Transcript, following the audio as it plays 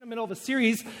middle of a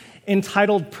series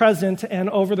entitled Present, and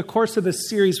over the course of this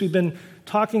series, we've been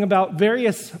talking about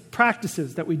various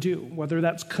practices that we do, whether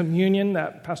that's communion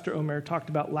that Pastor Omer talked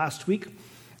about last week,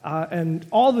 and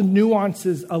all the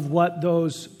nuances of what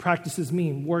those practices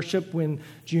mean. Worship, when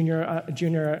Junior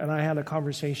and I had a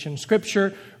conversation.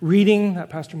 Scripture, reading that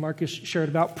Pastor Marcus shared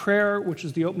about. Prayer, which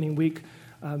is the opening week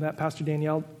that Pastor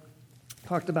Danielle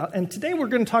talked about. And today we're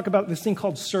going to talk about this thing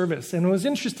called service. And it was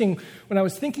interesting when I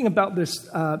was thinking about this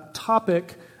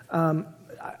topic,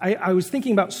 I was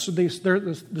thinking about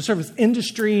the service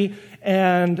industry,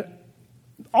 and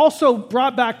also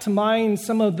brought back to mind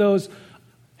some of those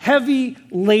heavy,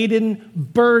 laden,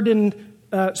 burdened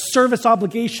service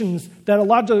obligations that a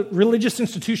lot of religious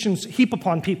institutions heap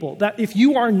upon people. That if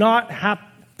you are not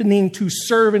happening to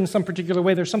serve in some particular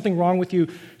way, there's something wrong with you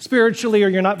spiritually, or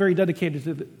you're not very dedicated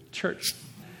to the church.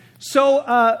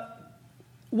 So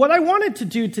what I wanted to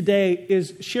do today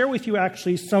is share with you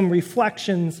actually some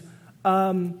reflections,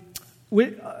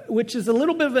 which is a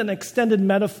little bit of an extended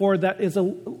metaphor that is a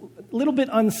little bit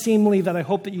unseemly that I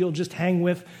hope that you'll just hang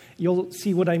with. You'll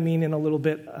see what I mean in a little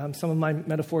bit. Some of my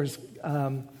metaphors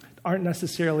aren't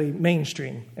necessarily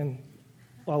mainstream, and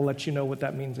I'll let you know what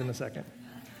that means in a second.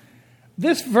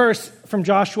 This verse from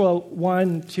Joshua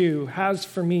 1:2 has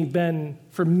for me been,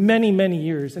 for many, many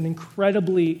years, an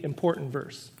incredibly important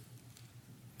verse.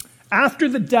 After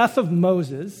the death of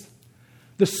Moses,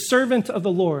 the servant of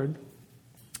the Lord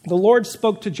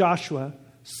spoke to Joshua,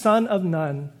 son of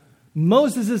Nun,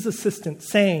 Moses' assistant,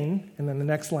 saying, and then the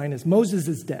next line is, Moses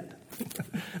is dead.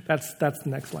 That's the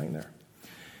next line there.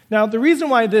 Now, the reason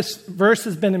why this verse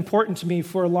has been important to me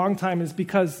for a long time is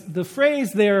because the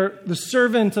phrase there, the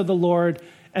servant of the Lord,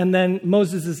 and then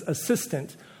Moses'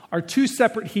 assistant, are two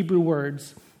separate Hebrew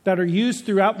words that are used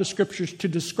throughout the scriptures to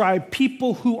describe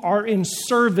people who are in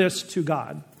service to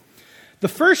God. The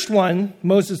first one,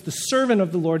 Moses, the servant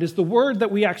of the Lord, is the word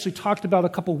that we actually talked about a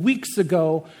couple weeks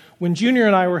ago when Junior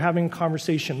and I were having a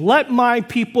conversation. Let my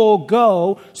people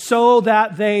go so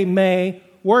that they may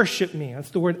worship me. That's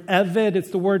the word eved.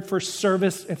 It's the word for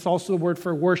service. It's also the word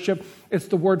for worship. It's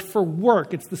the word for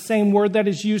work. It's the same word that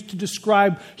is used to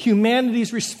describe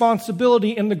humanity's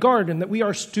responsibility in the garden, that we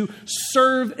are to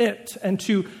serve it and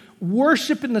to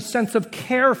worship in the sense of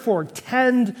care for,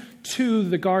 tend to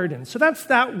the garden. So that's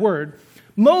that word.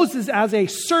 Moses, as a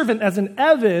servant, as an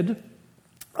eved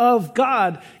of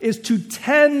God, is to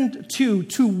tend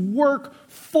to work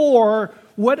for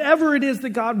whatever it is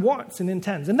that God wants and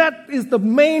intends. And that is the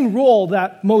main role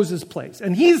that Moses plays.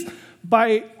 And he's,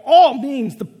 by all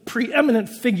means, the preeminent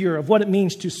figure of what it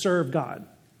means to serve God.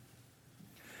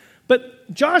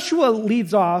 But Joshua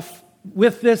leads off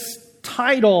with this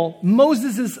title,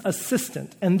 Moses'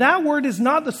 assistant. And that word is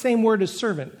not the same word as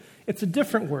servant. It's a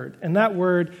different word. And that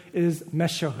word is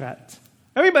mesharet.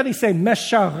 Everybody say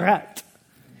mesharet.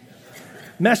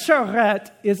 Mesharet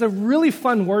is a really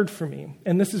fun word for me,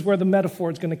 and this is where the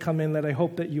metaphor is going to come in that I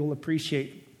hope that you'll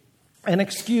appreciate. And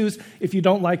excuse if you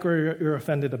don't like or you're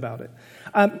offended about it.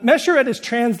 Mesharet is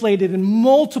translated in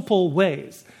multiple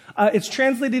ways. It's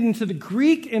translated into the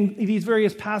Greek in these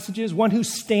various passages, one who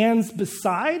stands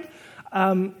beside.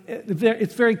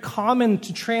 It's very common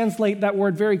to translate that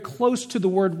word very close to the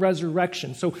word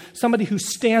resurrection. So somebody who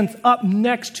stands up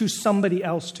next to somebody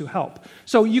else to help.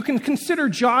 So you can consider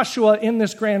Joshua in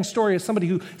this grand story as somebody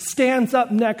who stands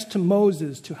up next to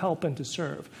Moses to help and to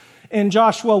serve. In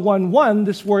Joshua 1:1,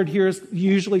 this word here is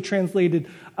usually translated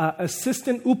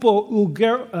assistant. Upo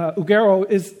ugero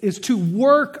is to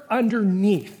work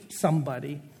underneath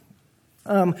somebody.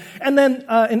 And then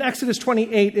in Exodus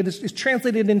 28, it is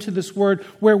translated into this word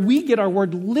where we get our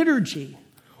word liturgy,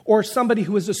 or somebody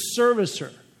who is a servicer.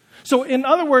 So in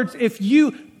other words,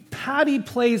 Patty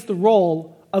plays the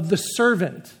role of the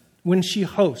servant when she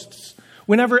hosts.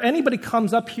 Whenever anybody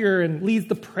comes up here and leads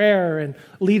the prayer and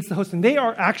leads the hosting, they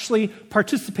are actually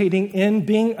participating in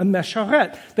being a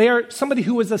mesharet. They are somebody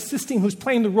who is assisting, who's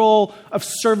playing the role of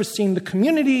servicing the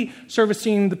community,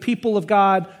 servicing the people of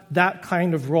God, that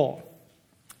kind of role.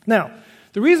 Now,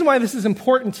 the reason why this is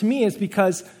important to me is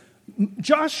because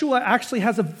Joshua actually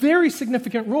has a very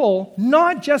significant role,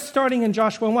 not just starting in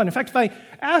Joshua 1. In fact, if I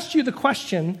asked you the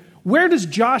question, where does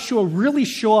Joshua really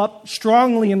show up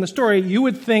strongly in the story, you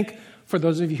would think, for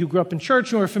those of you who grew up in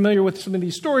church and are familiar with some of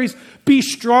these stories, be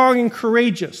strong and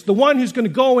courageous. The one who's going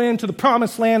to go into the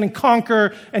promised land and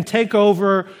conquer and take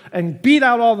over and beat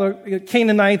out all the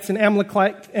Canaanites and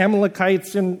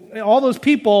Amalekites and all those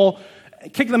people,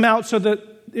 kick them out so that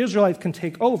the Israelites can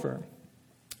take over.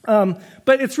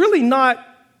 But it's really not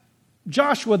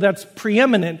Joshua that's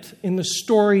preeminent in the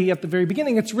story at the very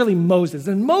beginning. It's really Moses.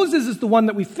 And Moses is the one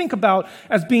that we think about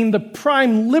as being the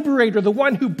prime liberator, the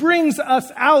one who brings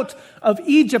us out of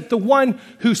Egypt, the one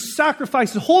who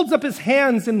sacrifices, holds up his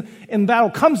hands in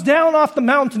battle, comes down off the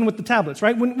mountain with the tablets,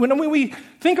 right? When we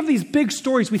think of these big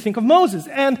stories, we think of Moses.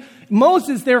 And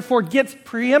Moses, therefore, gets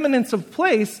preeminence of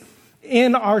place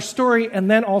in our story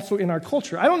and then also in our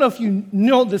culture. I don't know if you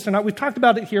know this or not. We've talked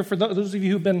about it here for those of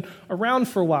you who've been around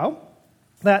for a while.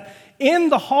 That in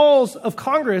the halls of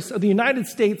Congress, of the United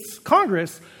States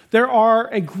Congress, there are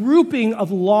a grouping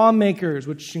of lawmakers,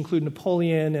 which include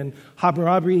Napoleon and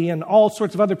Hammurabi and all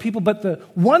sorts of other people. But the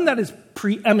one that is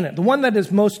preeminent, the one that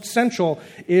is most central,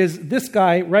 is this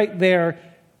guy right there,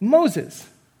 Moses.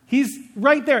 He's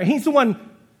right there. He's the one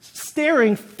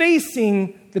staring,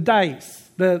 facing the dais,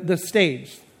 the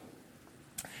stage.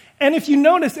 And if you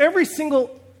notice, every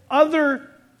single other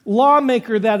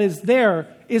lawmaker that is there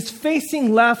is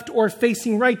facing left or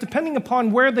facing right, depending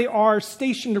upon where they are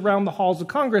stationed around the halls of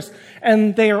Congress,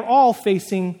 and they are all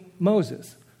facing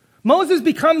Moses. Moses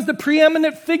becomes the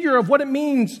preeminent figure of what it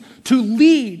means to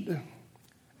lead,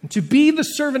 to be the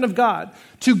servant of God,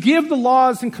 to give the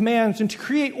laws and commands, and to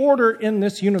create order in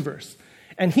this universe.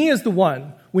 And he is the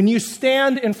one, when you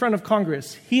stand in front of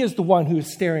Congress, he is the one who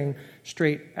is staring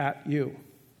straight at you.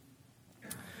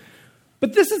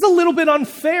 But this is a little bit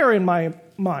unfair in my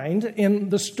mind in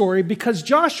the story because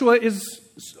Joshua is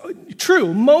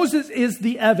true. Moses is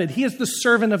the Eved. He is the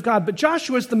servant of God. But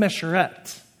Joshua is the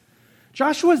Mesheret.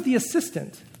 Joshua is the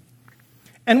assistant.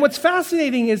 And what's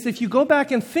fascinating is if you go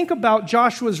back and think about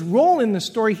Joshua's role in the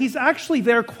story, he's actually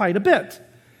there quite a bit.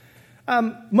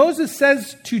 Moses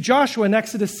says to Joshua in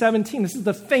Exodus 17, this is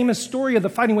the famous story of the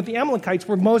fighting with the Amalekites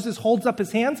where Moses holds up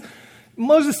his hands.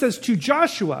 Moses says to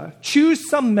Joshua, choose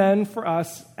some men for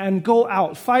us and go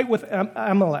out, fight with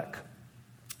Amalek.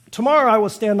 Tomorrow I will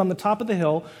stand on the top of the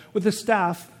hill with the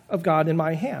staff of God in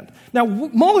my hand. Now,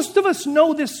 most of us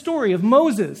know this story of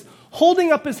Moses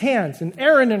holding up his hands and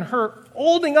Aaron and Hur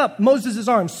holding up Moses'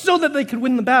 arms so that they could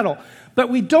win the battle. But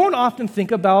we don't often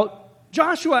think about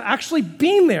Joshua actually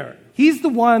being there. He's the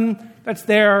one that's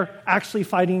there actually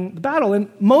fighting the battle. And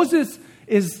Moses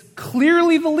is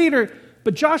clearly the leader,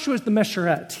 but Joshua is the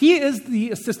Mesheret. He is the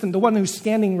assistant, the one who's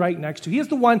standing right next to. He is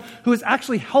the one who is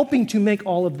actually helping to make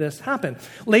all of this happen.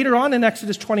 Later on in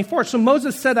Exodus 24, so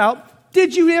Moses set out,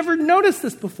 did you ever notice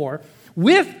this before?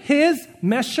 With his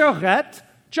Mesheret,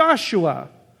 Joshua.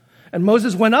 And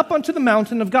Moses went up onto the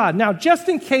mountain of God. Now, just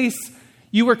in case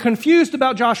you were confused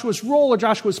about Joshua's role or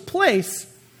Joshua's place,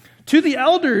 to the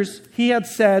elders he had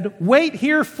said, wait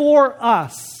here for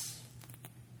us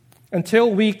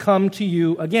until we come to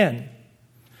you again.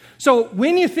 So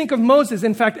when you think of Moses,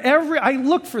 in fact, I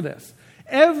looked for this.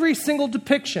 Every single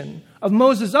depiction of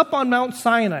Moses up on Mount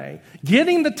Sinai,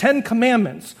 getting the 10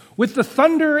 Commandments with the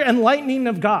thunder and lightning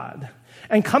of God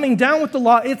and coming down with the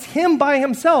law, it's him by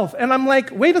himself. And I'm like,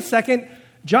 wait a second,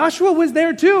 Joshua was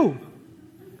there too.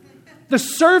 The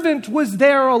servant was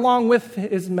there along with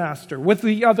his master, with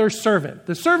the other servant.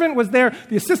 The servant was there,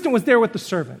 the assistant was there with the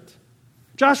servant.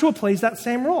 Joshua plays that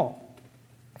same role.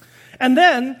 And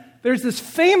then there's this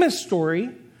famous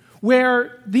story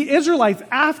where the Israelites,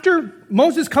 after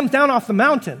Moses comes down off the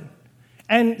mountain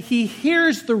and he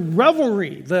hears the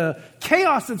revelry, the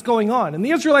chaos that's going on, and the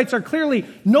Israelites are clearly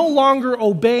no longer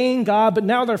obeying God, but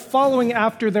now they're following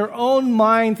after their own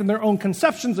minds and their own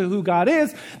conceptions of who God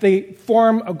is. They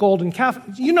form a golden calf.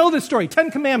 You know this story,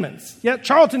 10 Commandments. Yeah,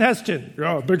 Charlton Heston,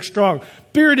 big, strong,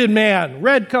 bearded man,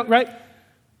 red coat, right?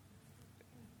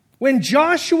 When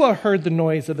Joshua heard the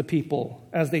noise of the people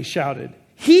as they shouted,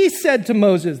 he said to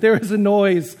Moses, there is a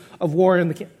noise of war in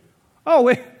the camp. Oh,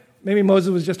 wait, maybe Moses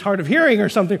was just hard of hearing or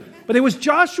something. But it was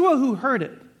Joshua who heard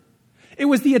it. It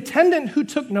was the attendant who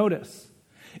took notice.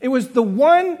 It was the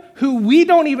one who we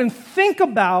don't even think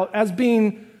about as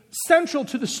being central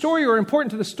to the story or important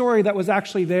to the story that was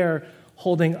actually there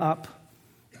holding up,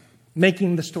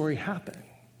 making the story happen.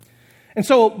 And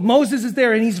so Moses is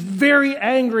there, and he's very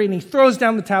angry, and he throws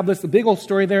down the tablets. The big old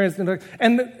story there is, and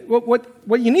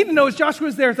what you need to know is Joshua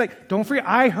was there. It's like, don't forget,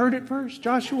 I heard it first.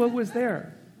 Joshua was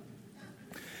there.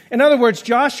 In other words,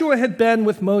 Joshua had been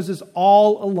with Moses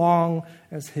all along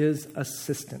as his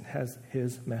assistant, as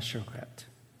his Mesheret.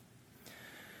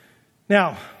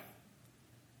 Now,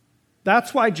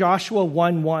 that's why Joshua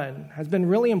 1:1 has been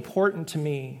really important to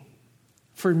me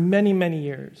for many, many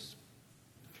years.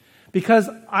 Because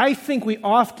I think we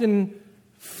often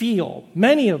feel,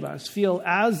 many of us feel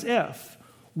as if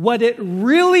what it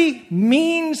really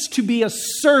means to be a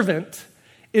servant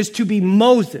is to be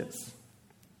Moses,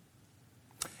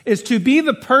 is to be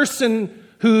the person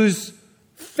who's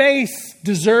face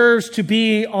deserves to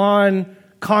be on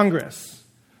Congress,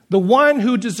 the one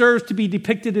who deserves to be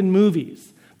depicted in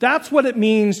movies. That's what it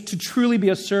means to truly be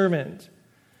a servant.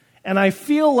 And I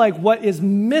feel like what is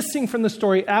missing from the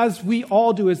story, as we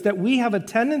all do, is that we have a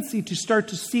tendency to start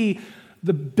to see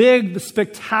the big, the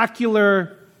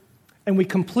spectacular, and we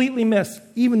completely miss,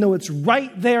 even though it's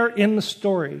right there in the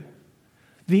story,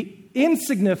 the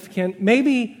insignificant,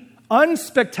 maybe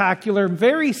unspectacular,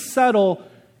 very subtle,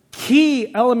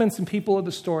 key elements and people of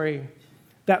the story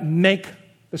that make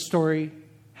the story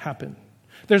happen.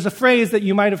 There's a phrase that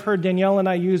you might have heard Danielle and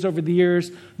I use over the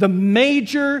years, the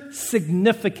major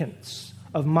significance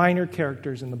of minor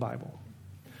characters in the Bible.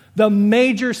 The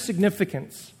major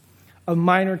significance of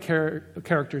minor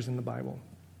characters in the Bible.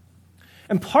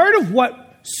 And part of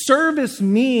what service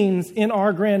means in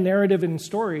our grand narrative and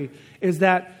story is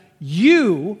that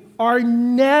you are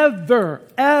never,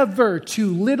 ever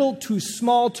too little, too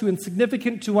small, too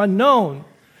insignificant, too unknown.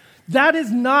 That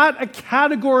is not a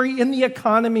category in the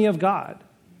economy of God.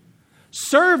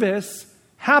 Service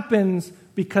happens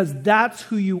because that's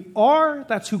who you are,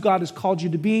 that's who God has called you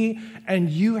to be, and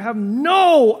you have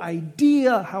no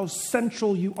idea how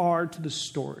central you are to the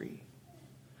story.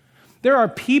 There are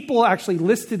people actually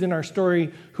listed in our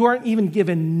story who aren't even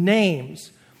given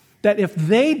names, that if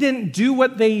they didn't do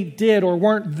what they did or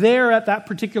weren't there at that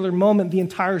particular moment, the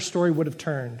entire story would have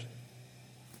turned.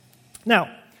 Now,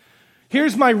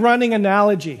 here's my running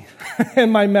analogy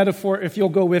and my metaphor, if you'll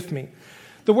go with me.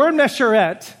 The word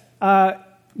mesheret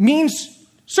means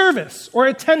service or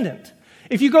attendant.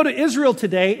 If you go to Israel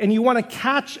today and you want to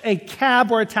catch a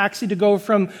cab or a taxi to go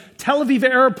from Tel Aviv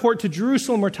airport to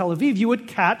Jerusalem or Tel Aviv, you would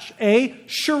catch a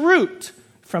sharut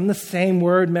from the same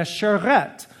word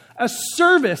mesheret. A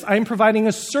service. I'm providing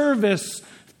a service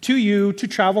to you to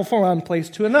travel from one place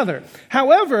to another.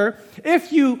 However,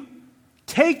 if you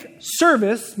take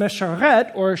service,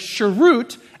 mesheret, or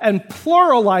sharut, and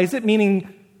pluralize it,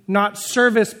 meaning not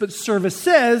service but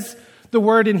services, the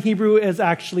word in Hebrew is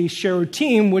actually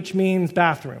sharutim, which means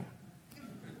bathroom,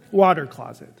 water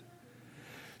closet.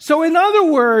 So in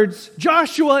other words,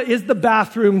 Joshua is the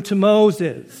bathroom to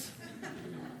Moses.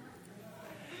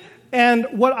 And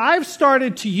what I've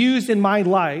started to use in my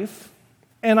life,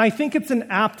 and I think it's an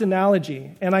apt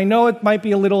analogy, and I know it might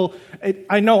be a little,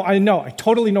 I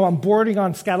totally know I'm bordering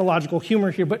on scatological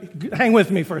humor here, but hang with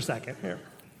me for a second here.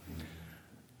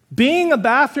 Being a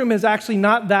bathroom is actually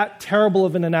not that terrible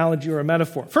of an analogy or a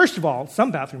metaphor. First of all, some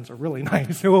bathrooms are really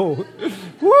nice. Whoa.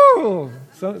 Woo.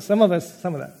 So, some of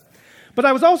that. But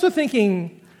I was also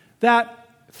thinking that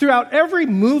throughout every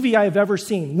movie I've ever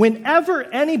seen, whenever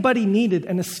anybody needed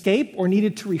an escape or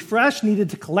needed to refresh, needed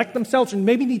to collect themselves, or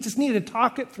maybe just needed to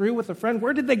talk it through with a friend,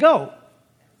 where did they go?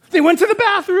 They went to the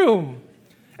bathroom.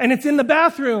 And it's in the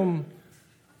bathroom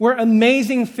where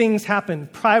amazing things happen.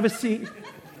 Privacy.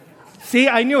 See,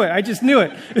 I knew it. I just knew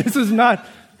it.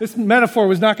 This metaphor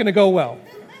was not going to go well.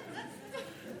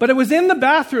 But it was in the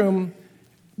bathroom,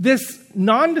 this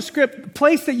nondescript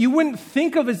place that you wouldn't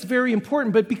think of as very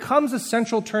important, but becomes a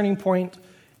central turning point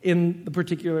in the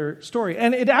particular story.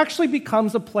 And it actually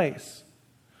becomes a place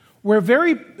where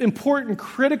very important,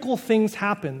 critical things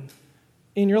happen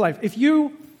in your life. If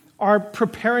you are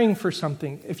preparing for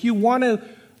something, if you want to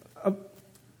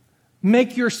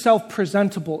make yourself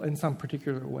presentable in some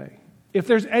particular way, if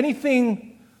there's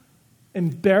anything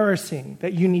embarrassing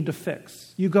that you need to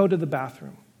fix, you go to the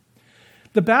bathroom.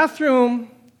 The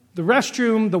bathroom, the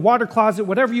restroom, the water closet,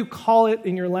 whatever you call it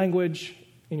in your language,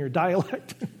 in your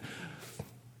dialect,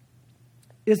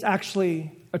 is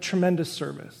actually a tremendous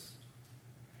service.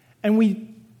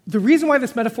 And the reason why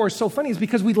this metaphor is so funny is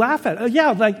because we laugh at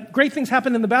it. Great things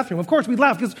happen in the bathroom. Of course, we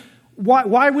laugh because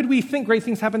why would we think great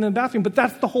things happen in the bathroom? But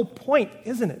that's the whole point,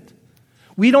 isn't it?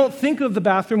 We don't think of the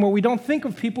bathroom, or we don't think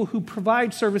of people who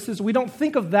provide services. We don't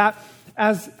think of that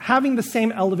as having the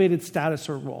same elevated status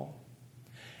or role.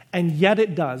 And yet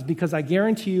it does, because I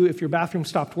guarantee you if your bathroom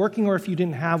stopped working or if you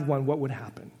didn't have one, what would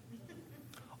happen?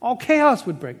 All chaos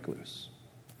would break loose.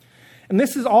 And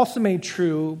this is also made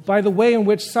true by the way in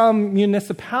which some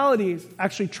municipalities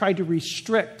actually try to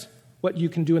restrict what you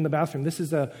can do in the bathroom. This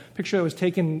is a picture that was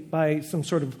taken by some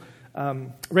sort of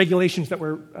regulations that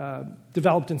were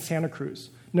developed in Santa Cruz.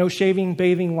 No shaving,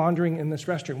 bathing, laundering in this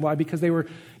restroom. Why? Because they were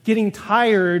getting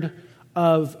tired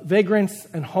of vagrants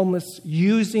and homeless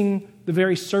using the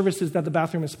very services that the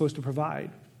bathroom is supposed to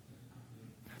provide.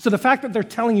 So the fact that they're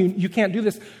telling you you can't do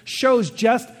this shows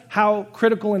just how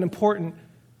critical and important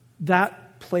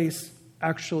that place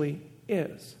actually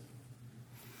is.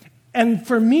 And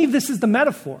for me, this is the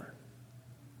metaphor.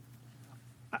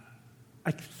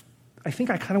 I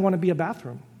think I kind of want to be a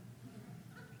bathroom.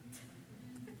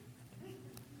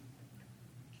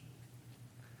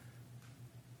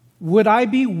 would I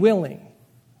be willing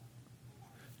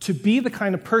to be the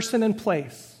kind of person and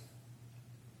place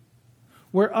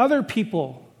where other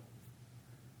people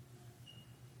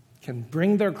can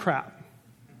bring their crap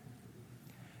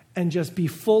and just be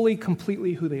fully,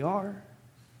 completely who they are?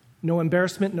 No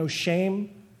embarrassment, no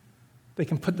shame. They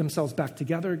can put themselves back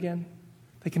together again.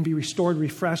 They can be restored,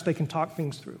 refreshed. They can talk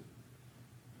things through.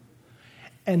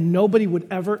 And nobody would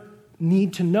ever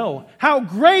need to know how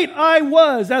great I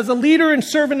was as a leader and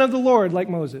servant of the Lord like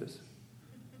Moses.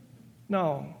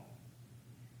 No.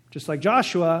 Just like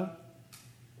Joshua,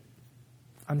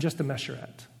 I'm just a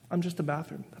Mesheret. I'm just a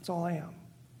bathroom. That's all I am.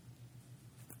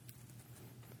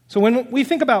 So when we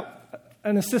think about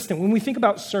an assistant, when we think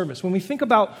about service, when we think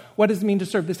about what does it mean to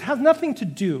serve, this has nothing to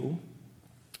do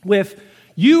with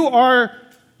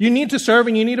you need to serve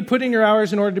and you need to put in your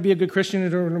hours in order to be a good Christian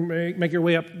and to make your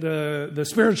way up the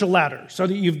spiritual ladder so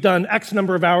that you've done X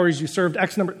number of hours, you served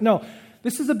X number. No,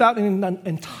 this is about an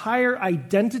entire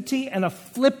identity and a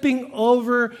flipping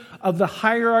over of the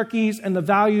hierarchies and the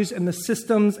values and the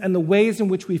systems and the ways in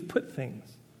which we've put things.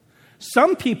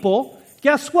 Some people,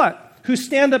 guess what? Who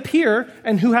stand up here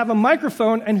and who have a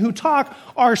microphone and who talk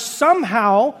are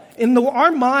somehow in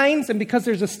our minds, and because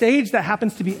there's a stage that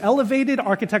happens to be elevated,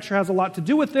 architecture has a lot to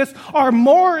do with this, are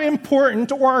more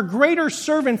important or are greater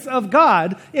servants of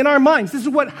God in our minds. This is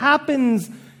what happens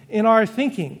in our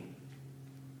thinking.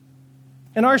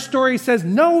 And our story says,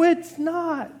 no, it's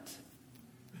not.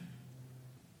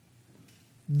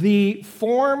 The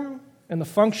form and the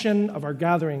function of our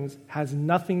gatherings has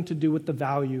nothing to do with the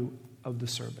value of the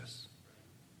service.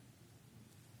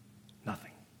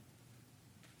 Nothing.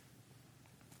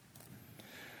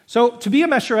 So to be a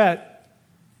Mesheret,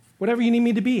 whatever you need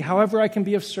me to be, however I can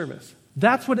be of service,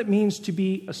 that's what it means to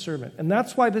be a servant. And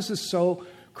that's why this is so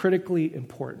critically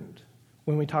important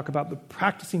when we talk about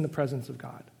practicing the presence of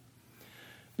God.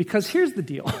 Because here's the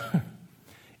deal.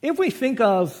 If we think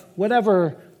of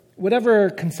whatever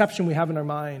conception we have in our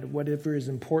mind, whatever is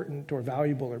important or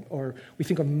valuable, or we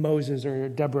think of Moses or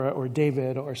Deborah or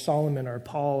David or Solomon or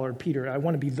Paul or Peter, I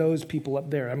want to be those people up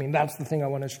there. I mean, that's the thing I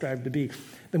want to strive to be.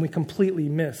 Then we completely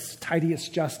miss Titius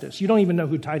Justus. You don't even know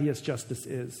who Titius Justus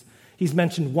is. He's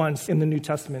mentioned once in the New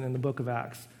Testament in the book of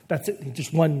Acts. That's it,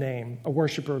 just one name, a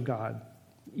worshiper of God.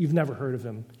 You've never heard of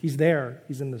him. He's there.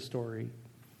 He's in the story.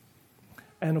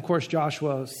 And of course,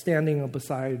 Joshua standing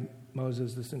beside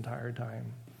Moses this entire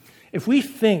time. If we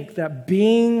think that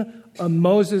being a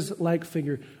Moses-like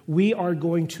figure, we are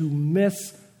going to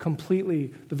miss completely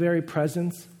the very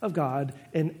presence of God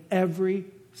in every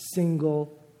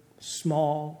single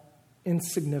small,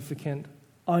 insignificant,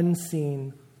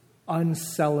 unseen,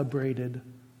 uncelebrated,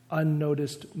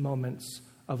 unnoticed moments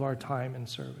of our time in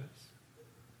service.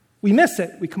 We miss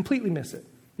it. We completely miss it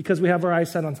because we have our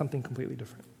eyes set on something completely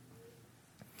different.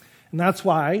 And that's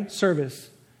why service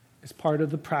is part of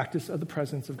the practice of the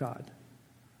presence of God.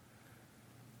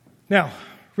 Now,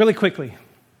 really quickly,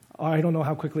 I don't know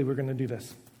how quickly we're going to do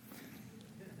this.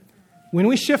 When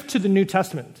we shift to the New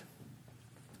Testament,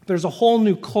 there's a whole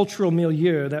new cultural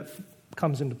milieu that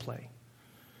comes into play.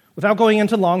 Without going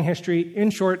into long history, in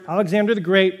short, Alexander the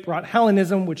Great brought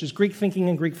Hellenism, which is Greek thinking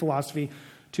and Greek philosophy,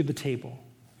 to the table.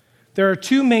 There are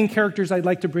two main characters I'd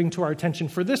like to bring to our attention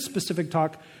for this specific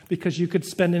talk because you could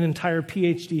spend an entire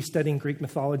PhD studying Greek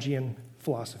mythology and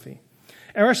philosophy.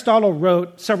 Aristotle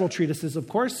wrote several treatises, of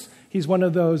course. He's one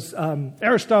of those,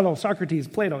 Aristotle, Socrates,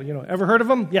 Plato, ever heard of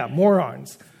them? Yeah,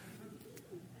 morons.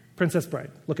 Princess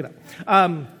Bride, look it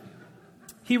up.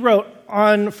 He wrote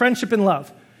on friendship and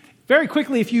love. Very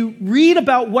quickly, if you read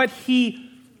about what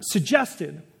he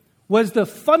suggested, was the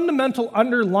fundamental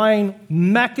underlying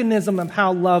mechanism of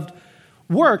how love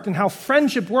worked and how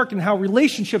friendship worked and how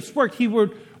relationships worked, he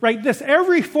would write this: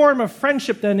 every form of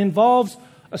friendship then involves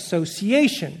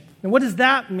association. And what does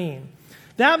that mean?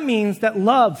 That means that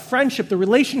love, friendship, the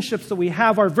relationships that we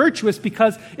have are virtuous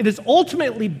because it is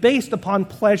ultimately based upon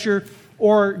pleasure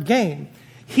or gain.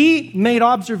 He made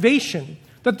observation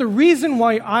that the reason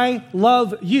why I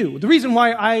love you, the reason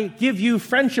why I give you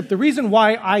friendship, the reason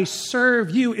why I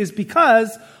serve you is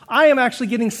because I am actually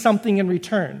getting something in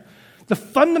return. The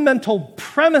fundamental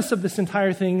premise of this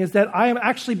entire thing is that I am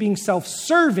actually being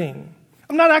self-serving.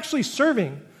 I'm not actually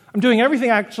serving. I'm doing everything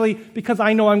actually because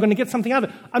I know I'm going to get something out of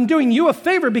it. I'm doing you a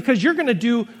favor because you're going to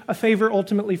do a favor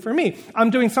ultimately for me. I'm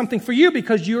doing something for you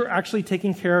because you're actually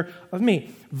taking care of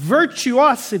me.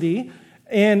 Virtuosity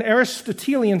in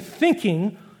Aristotelian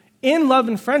thinking in love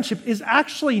and friendship is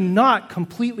actually not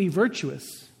completely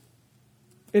virtuous.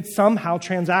 It's somehow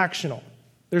transactional.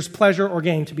 There's pleasure or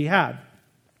gain to be had.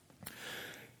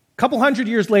 A couple hundred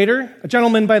years later, a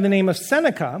gentleman by the name of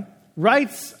Seneca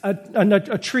writes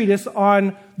a treatise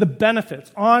on the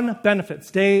benefits,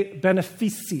 De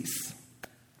Beneficis.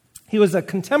 He was a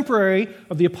contemporary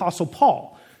of the Apostle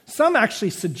Paul. Some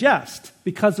actually suggest,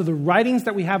 because of the writings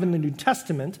that we have in the New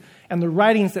Testament and the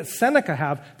writings that Seneca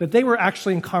have, that they were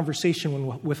actually in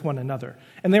conversation with one another.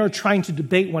 And they were trying to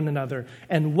debate one another.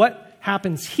 And what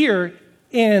happens here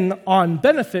on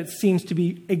benefits seems to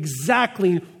be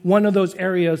exactly one of those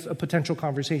areas of potential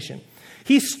conversation.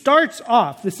 He starts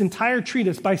off this entire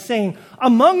treatise by saying,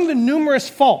 among the numerous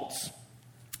faults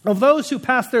of those who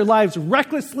pass their lives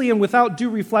recklessly and without due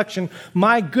reflection,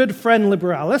 my good friend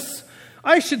Liberalis,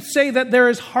 I should say that there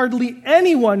is hardly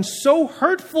anyone so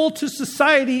hurtful to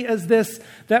society as this,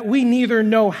 that we neither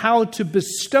know how to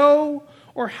bestow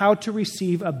or how to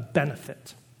receive a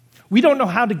benefit. We don't know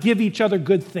how to give each other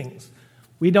good things.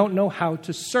 We don't know how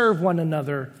to serve one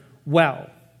another well.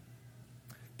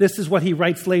 This is what he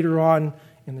writes later on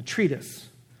in the treatise.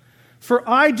 For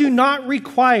I do not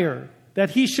require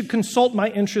that he should consult my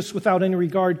interests without any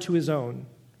regard to his own.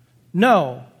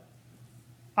 No,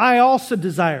 I also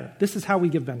desire, this is how we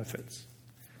give benefits,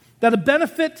 that a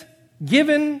benefit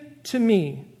given to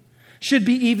me should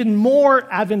be even more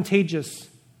advantageous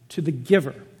to the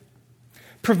giver,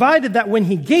 provided that when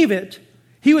he gave it,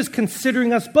 he was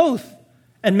considering us both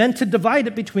and meant to divide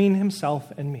it between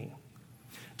himself and me.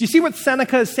 Do you see what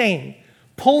Seneca is saying?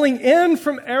 Pulling in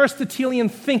from Aristotelian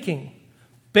thinking,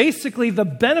 basically the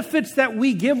benefits that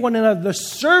we give one another, the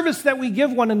service that we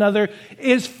give one another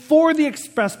is for the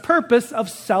express purpose of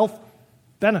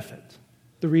self-benefit.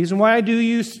 The reason why I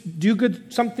do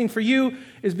good something for you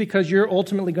is because you're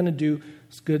ultimately going to do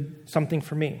good something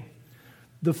for me.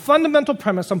 The fundamental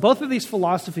premise on both of these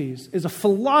philosophies is a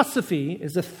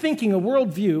thinking, a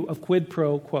worldview of quid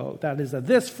pro quo. That is a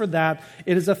this for that.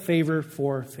 It is a favor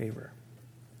for favor.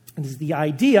 It is the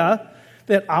idea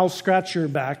that I'll scratch your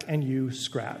back and you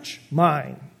scratch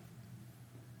mine.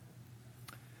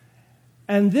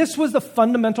 And this was the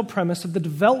fundamental premise of the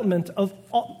development of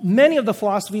many of the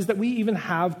philosophies that we even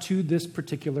have to this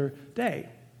particular day.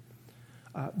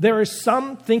 There is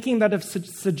some thinking that have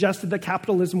suggested that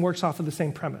capitalism works off of the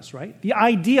same premise, right? The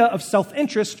idea of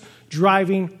self-interest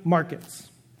driving markets.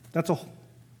 That's a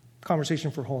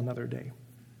conversation for a whole another day.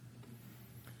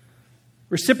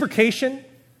 Reciprocation,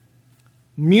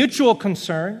 mutual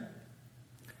concern,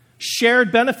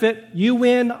 shared benefit, you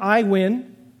win, I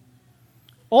win.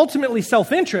 Ultimately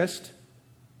self-interest,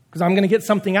 because I'm going to get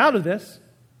something out of this.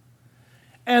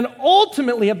 And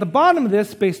ultimately, at the bottom of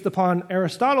this, based upon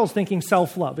Aristotle's thinking,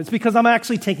 self-love. It's because I'm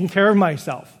actually taking care of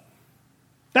myself.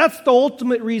 That's the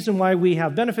ultimate reason why we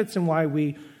have benefits and why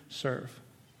we serve.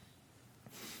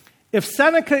 If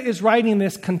Seneca is writing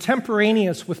this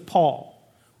contemporaneous with Paul,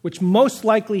 which most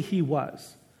likely he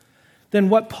was, then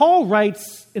what Paul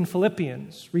writes in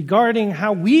Philippians regarding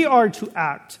how we are to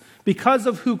act because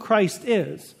of who Christ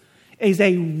is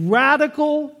a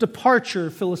radical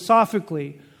departure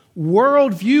philosophically,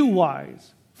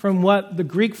 worldview-wise, from what the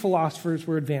Greek philosophers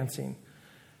were advancing.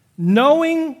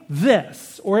 Knowing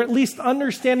this, or at least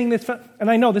understanding this, and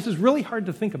I know this is really hard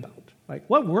to think about. Like,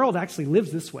 what world actually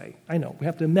lives this way? I know, we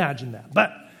have to imagine that.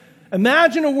 But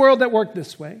imagine a world that worked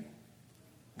this way.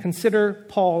 Consider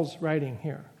Paul's writing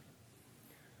here.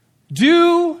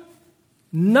 Do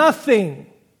nothing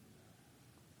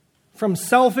from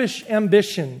selfish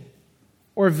ambition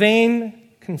or vain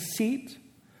conceit,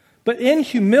 but in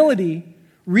humility,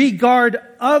 regard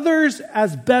others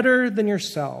as better than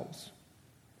yourselves.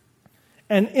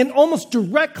 And in almost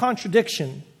direct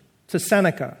contradiction to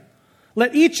Seneca,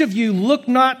 let each of you look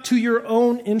not to your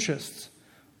own interests,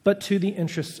 but to the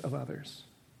interests of others.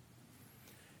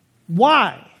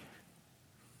 Why?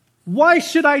 Why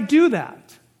should I do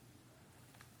that?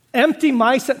 Empty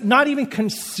myself, not even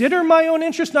consider my own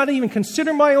interest, not even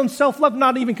consider my own self-love,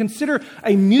 not even consider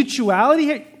a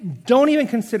mutuality. Don't even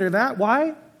consider that.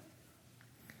 Why?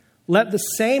 Let the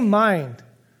same mind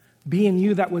be in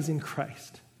you that was in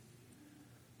Christ.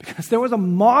 Because there was a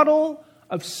model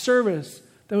of service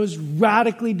that was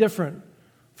radically different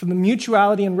from the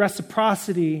mutuality and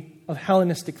reciprocity of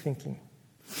Hellenistic thinking.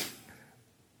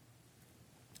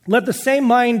 Let the same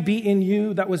mind be in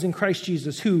you that was in Christ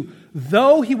Jesus, who,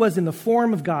 though he was in the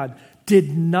form of God,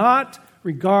 did not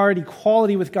regard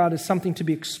equality with God as something to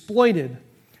be exploited,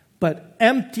 but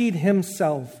emptied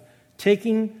himself,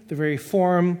 taking the very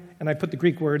form, and I put the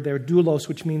Greek word there, doulos,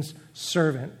 which means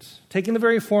servant, taking the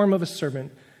very form of a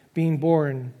servant, being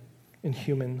born in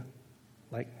human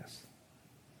likeness.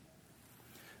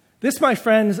 This, my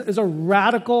friends, is a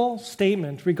radical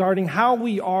statement regarding how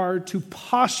we are to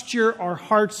posture our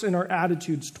hearts and our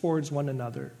attitudes towards one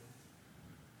another.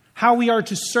 how we are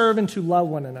to serve and to love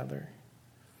one another,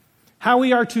 how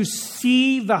we are to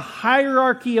see the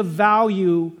hierarchy of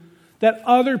value that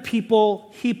other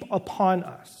people heap upon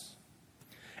us.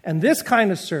 And this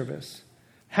kind of service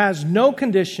has no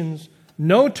conditions,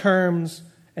 no terms,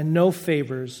 and no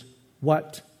favors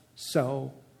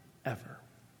whatsoever.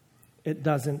 It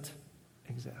doesn't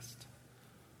exist.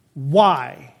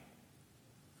 Why?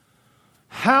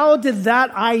 How did that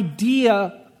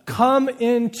idea come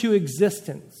into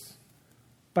existence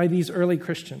by these early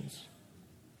Christians?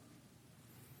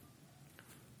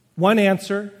 One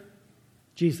answer,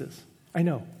 Jesus. I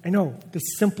know, the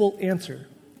simple answer.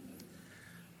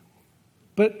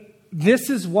 But this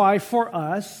is why for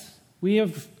us, we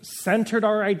have centered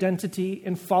our identity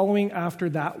in following after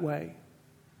that way.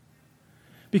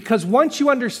 Because once you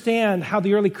understand how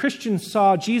the early Christians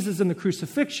saw Jesus in the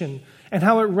crucifixion and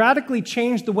how it radically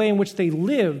changed the way in which they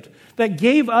lived, that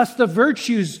gave us the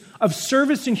virtues of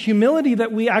service and humility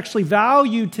that we actually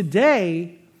value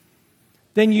today,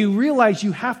 then you realize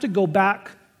you have to go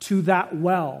back to that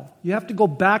well. You have to go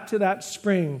back to that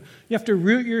spring. You have to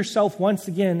root yourself once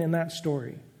again in that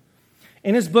story.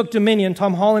 In his book, Dominion,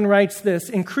 Tom Holland writes this: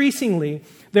 increasingly,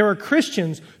 there are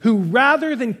Christians who,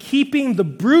 rather than keeping the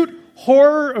brute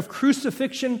horror of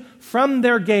crucifixion from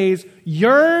their gaze,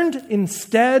 yearned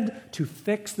instead to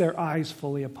fix their eyes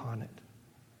fully upon it.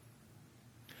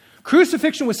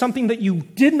 Crucifixion was something that you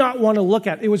did not want to look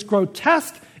at. It was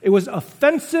grotesque, it was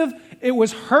offensive, it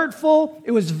was hurtful,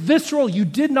 it was visceral. You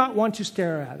did not want to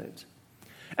stare at it.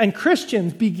 And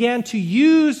Christians began to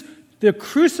use the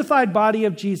crucified body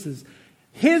of Jesus,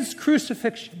 his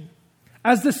crucifixion,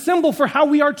 as the symbol for how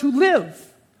we are to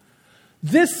live.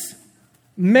 This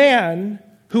man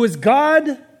who is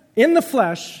God in the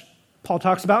flesh, Paul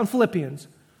talks about in Philippians,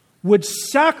 would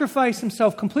sacrifice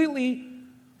himself completely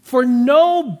for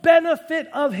no benefit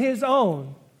of his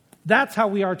own. That's how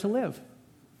we are to live.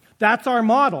 That's our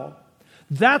model.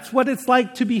 That's what it's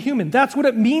like to be human. That's what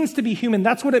it means to be human.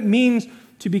 That's what it means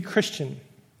to be Christian.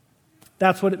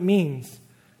 That's what it means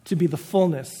to be the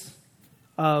fullness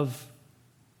of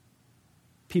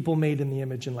people made in the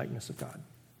image and likeness of God.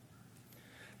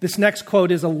 This next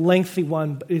quote is a lengthy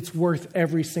one, but it's worth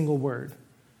every single word.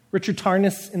 Richard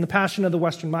Tarnas in The Passion of the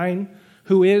Western Mind,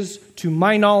 who is, to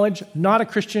my knowledge, not a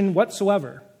Christian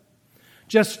whatsoever,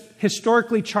 just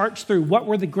historically charts through what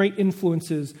were the great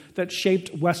influences that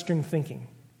shaped Western thinking.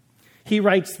 He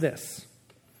writes this: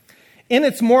 in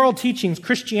its moral teachings,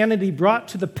 Christianity brought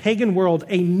to the pagan world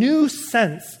a new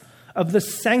sense of the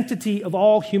sanctity of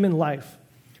all human life,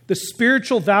 the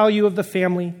spiritual value of the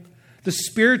family, the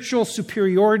spiritual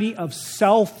superiority of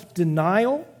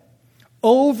self-denial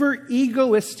over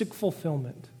egoistic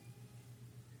fulfillment.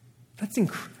 It's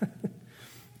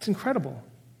incredible.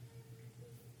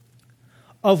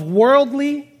 Of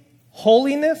worldly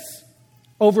holiness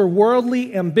over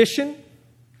worldly ambition,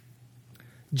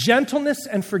 gentleness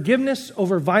and forgiveness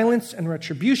over violence and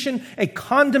retribution, a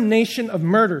condemnation of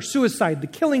murder, suicide, the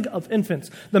killing of infants,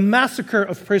 the massacre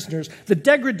of prisoners, the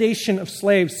degradation of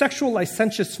slaves, sexual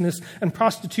licentiousness and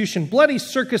prostitution, bloody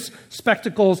circus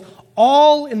spectacles,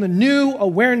 all in the new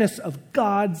awareness of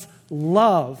God's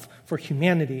love for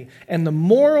humanity and the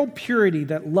moral purity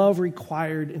that love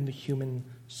required in the human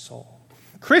soul.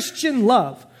 Christian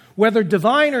love, whether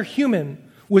divine or human,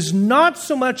 was not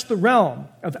so much the realm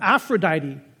of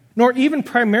Aphrodite, nor even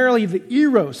primarily the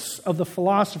eros of the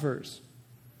philosophers,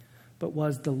 but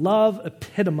was the love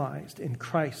epitomized in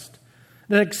Christ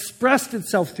that expressed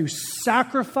itself through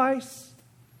sacrifice,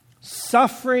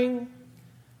 suffering,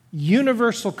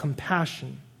 universal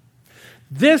compassion.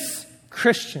 This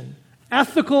Christian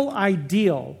ethical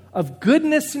ideal of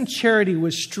goodness and charity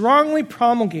was strongly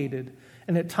promulgated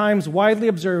and at times widely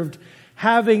observed,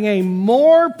 having a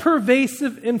more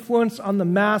pervasive influence on the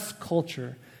mass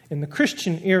culture in the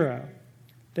Christian era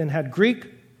than had Greek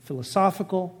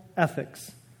philosophical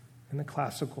ethics in the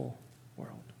classical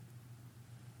world.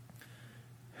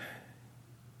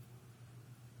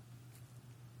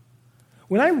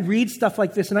 When I read stuff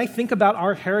like this and I think about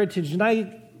our heritage and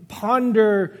I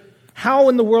ponder how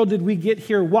in the world did we get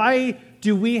here, why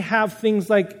do we have things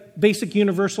like basic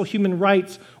universal human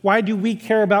rights? Why do we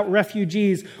care about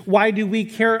refugees? Why do we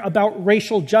care about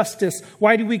racial justice?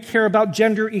 Why do we care about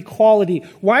gender equality?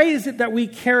 Why is it that we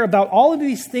care about all of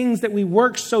these things that we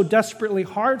work so desperately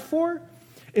hard for?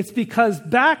 It's because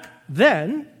back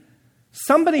then,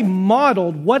 somebody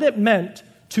modeled what it meant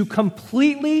to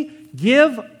completely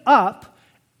give up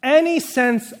any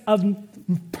sense of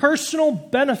personal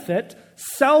benefit,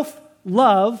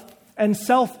 self-love, and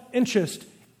self-interest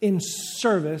in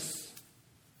service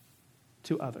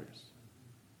to others.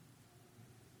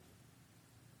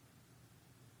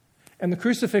 And the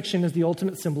crucifixion is the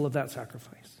ultimate symbol of that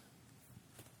sacrifice.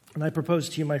 And I propose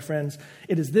to you, my friends,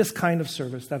 it is this kind of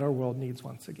service that our world needs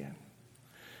once again.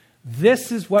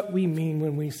 This is what we mean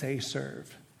when we say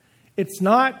serve. It's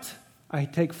not, I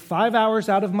take 5 hours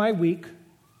out of my week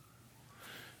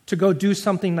to go do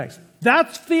something nice.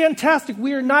 That's fantastic.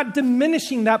 We are not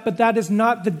diminishing that, but that is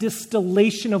not the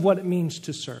distillation of what it means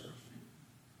to serve.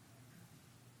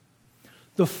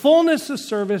 The fullness of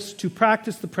service to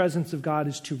practice the presence of God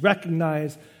is to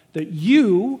recognize that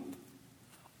you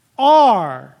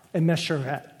are a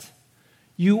mesheret.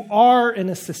 You are an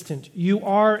assistant. You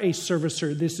are a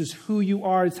servicer. This is who you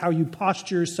are. It's how you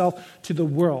posture yourself to the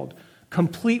world,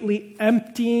 completely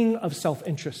emptying of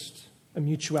self-interest and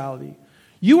mutuality.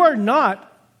 You are not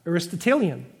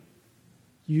Aristotelian.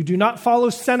 You do not follow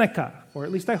Seneca, or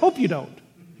at least I hope you don't.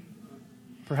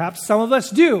 Perhaps some of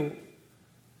us do.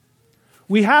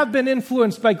 We have been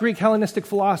influenced by Greek Hellenistic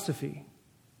philosophy.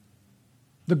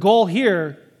 The goal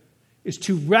here is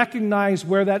to recognize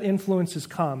where that influence has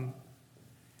come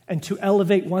and to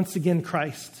elevate once again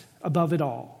Christ above it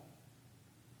all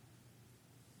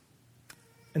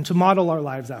and to model our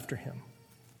lives after him.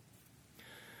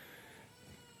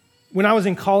 When I was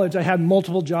in college, I had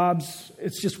multiple jobs.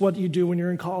 It's just what you do when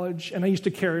you're in college. And I used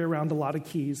to carry around a lot of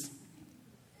keys.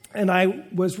 And I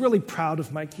was really proud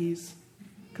of my keys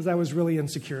because I was really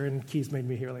insecure and keys made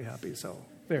me really happy. So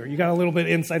there, you got a little bit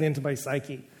insight into my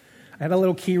psyche. I had a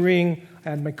little key ring, I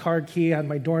had my car key, I had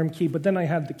my dorm key, but then I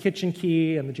had the kitchen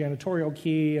key and the janitorial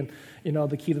key and,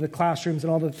 the key to the classrooms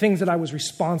and all the things that I was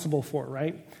responsible for,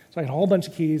 right? So I had a whole bunch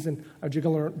of keys and I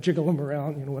jiggle them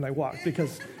around, when I walked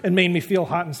because it made me feel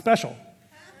hot and special.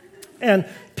 And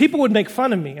people would make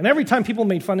fun of me. And every time people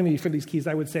made fun of me for these keys,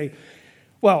 I would say,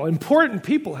 well, important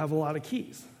people have a lot of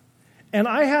keys. And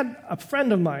I had a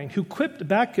friend of mine who quipped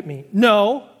back at me,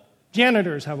 no,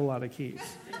 janitors have a lot of keys.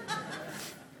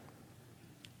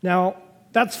 Now,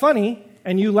 that's funny,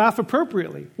 and you laugh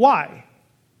appropriately. Why?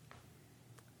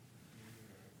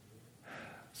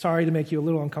 Sorry to make you a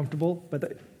little uncomfortable,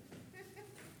 but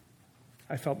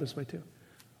I felt this way too.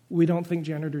 We don't think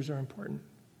janitors are important.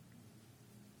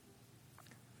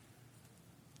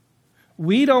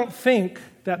 We don't think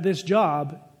that this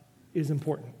job is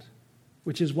important,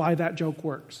 which is why that joke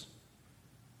works.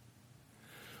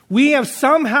 We have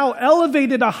somehow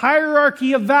elevated a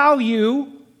hierarchy of value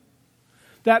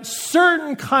that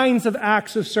certain kinds of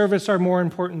acts of service are more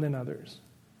important than others.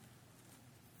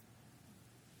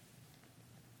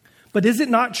 But is it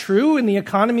not true in the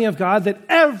economy of God that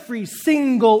every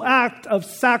single act of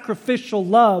sacrificial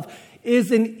love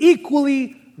is an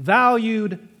equally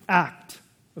valued act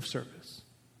of service?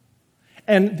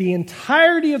 And the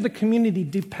entirety of the community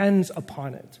depends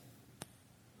upon it.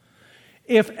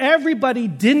 If everybody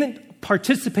didn't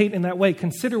participate in that way,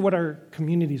 consider what our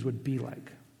communities would be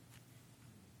like.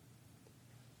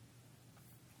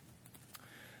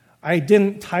 I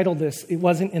didn't title this, it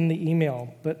wasn't in the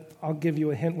email, but I'll give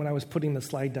you a hint when I was putting the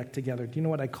slide deck together. Do you know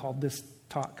what I called this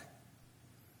talk?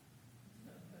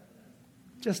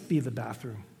 Just be the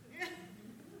bathroom.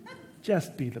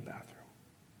 Just be the bathroom.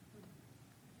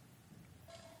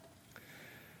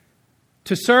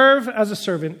 To serve as a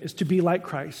servant is to be like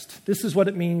Christ. This is what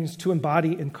it means to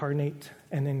embody, incarnate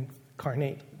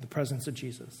the presence of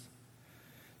Jesus.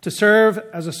 To serve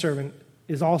as a servant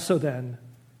is also then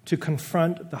to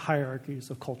confront the hierarchies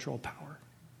of cultural power.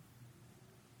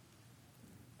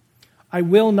 I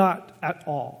will not at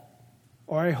all,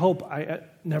 or I hope I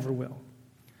never will,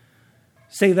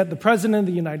 say that the President of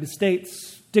the United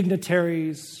States,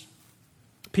 dignitaries,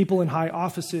 people in high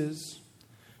offices,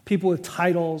 people with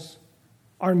titles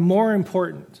are more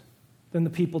important than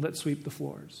the people that sweep the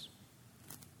floors,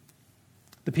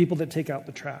 the people that take out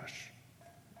the trash,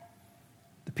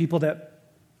 the people that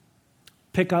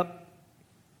pick up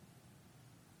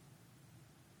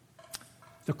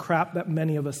the crap that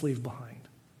many of us leave behind.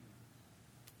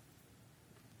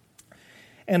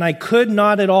 And I could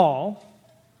not at all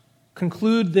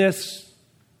conclude this,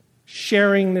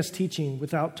 sharing this teaching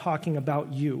without talking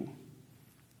about you.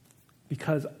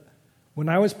 Because when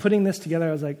I was putting this together,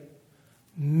 I was like,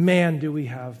 man, do we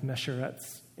have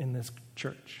mesherets in this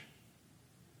church.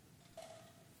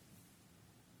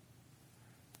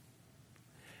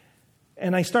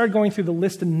 And I started going through the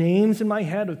list of names in my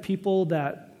head of people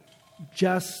that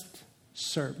just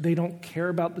serve. They don't care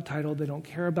about the title. They don't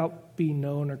care about being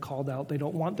known or called out. They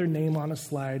don't want their name on a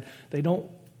slide.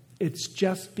 It's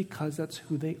just because that's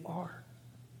who they are.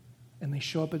 And they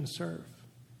show up and serve.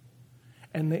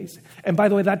 And by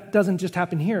the way, that doesn't just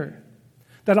happen here.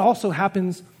 That also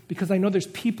happens because I know there's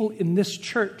people in this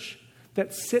church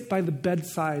that sit by the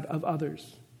bedside of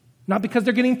others. Not because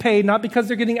they're getting paid, not because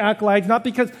they're getting accolades, not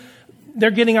because they're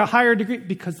getting a higher degree,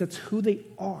 because that's who they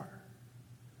are.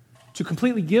 To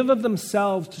completely give of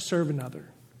themselves to serve another.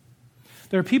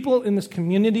 There are people in this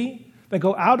community that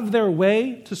go out of their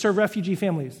way to serve refugee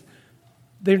families.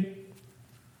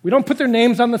 We don't put their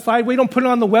names on the side. We don't put it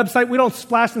on the website. We don't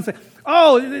splash and say,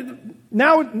 oh,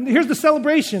 now here's the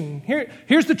celebration.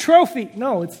 Here's the trophy.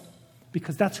 No, it's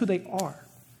because that's who they are.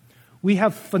 We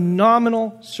have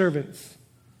phenomenal servants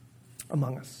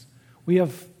among us. We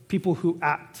have people who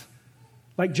act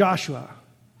like Joshua,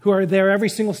 who are there every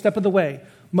single step of the way.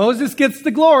 Moses gets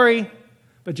the glory,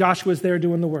 but Joshua's there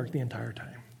doing the work the entire time.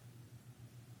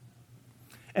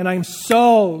 And I'm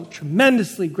so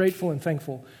tremendously grateful and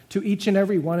thankful to each and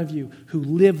every one of you who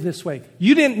live this way.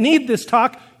 You didn't need this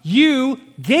talk. You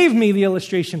gave me the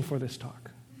illustration for this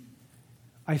talk.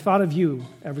 I thought of you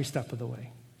every step of the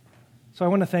way. So I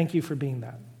want to thank you for being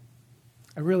that.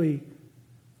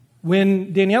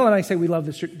 When Danielle and I say we love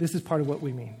this church, this is part of what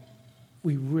we mean.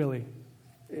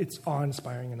 It's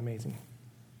awe-inspiring and amazing.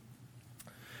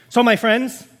 So my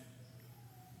friends,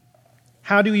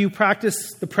 how do you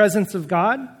practice the presence of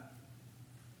God?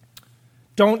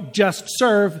 Don't just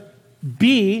serve,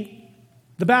 be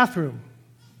the bathroom.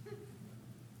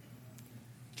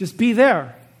 Just be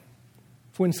there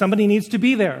for when somebody needs to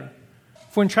be there,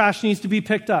 for when trash needs to be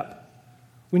picked up,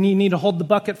 when you need to hold the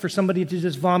bucket for somebody to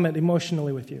just vomit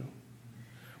emotionally with you,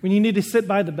 when you need to sit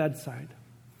by the bedside,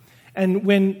 and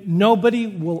when nobody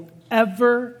will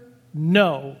ever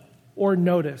know or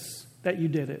notice that you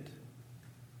did it.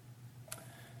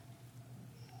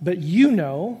 But you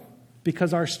know,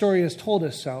 because our story has told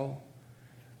us so,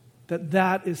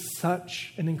 that is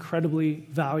such an incredibly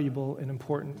valuable and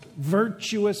important,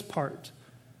 virtuous part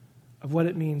of what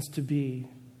it means to be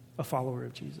a follower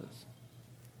of Jesus.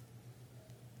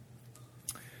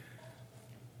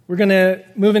 We're going to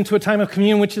move into a time of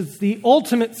communion, which is the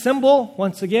ultimate symbol,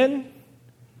 once again,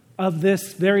 of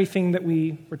this very thing that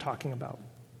we were talking about.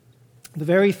 The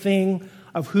very thing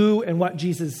of who and what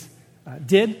Jesus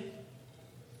did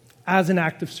as an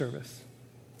act of service.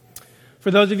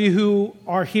 For those of you who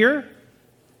are here,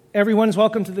 everyone's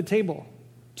welcome to the table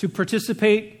to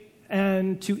participate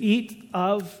and to eat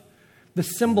of the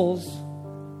symbols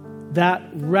that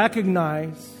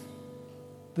recognize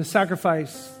the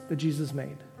sacrifice that Jesus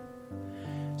made.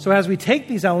 So as we take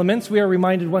these elements, we are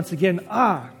reminded once again,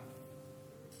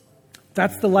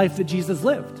 that's the life that Jesus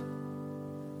lived.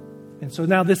 And so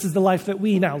now this is the life that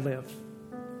we now live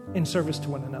in service to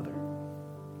one another.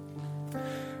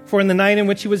 For in the night in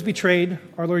which he was betrayed,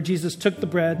 our Lord Jesus took the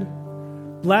bread,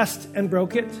 blessed and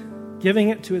broke it, giving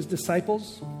it to his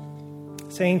disciples,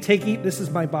 saying, "Take, eat, this is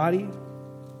my body,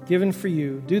 given for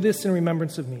you. Do this in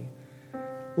remembrance of me."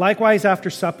 Likewise, after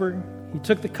supper, he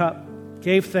took the cup,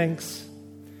 gave thanks,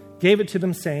 gave it to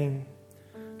them, saying,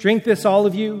 "Drink this, all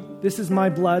of you. This is my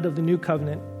blood of the new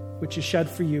covenant, which is shed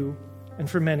for you and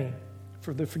for many,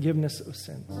 for the forgiveness of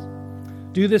sins.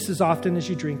 Do this as often as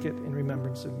you drink it in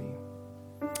remembrance of me."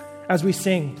 As we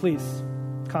sing, please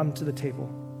come to the table.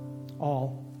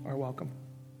 All are welcome.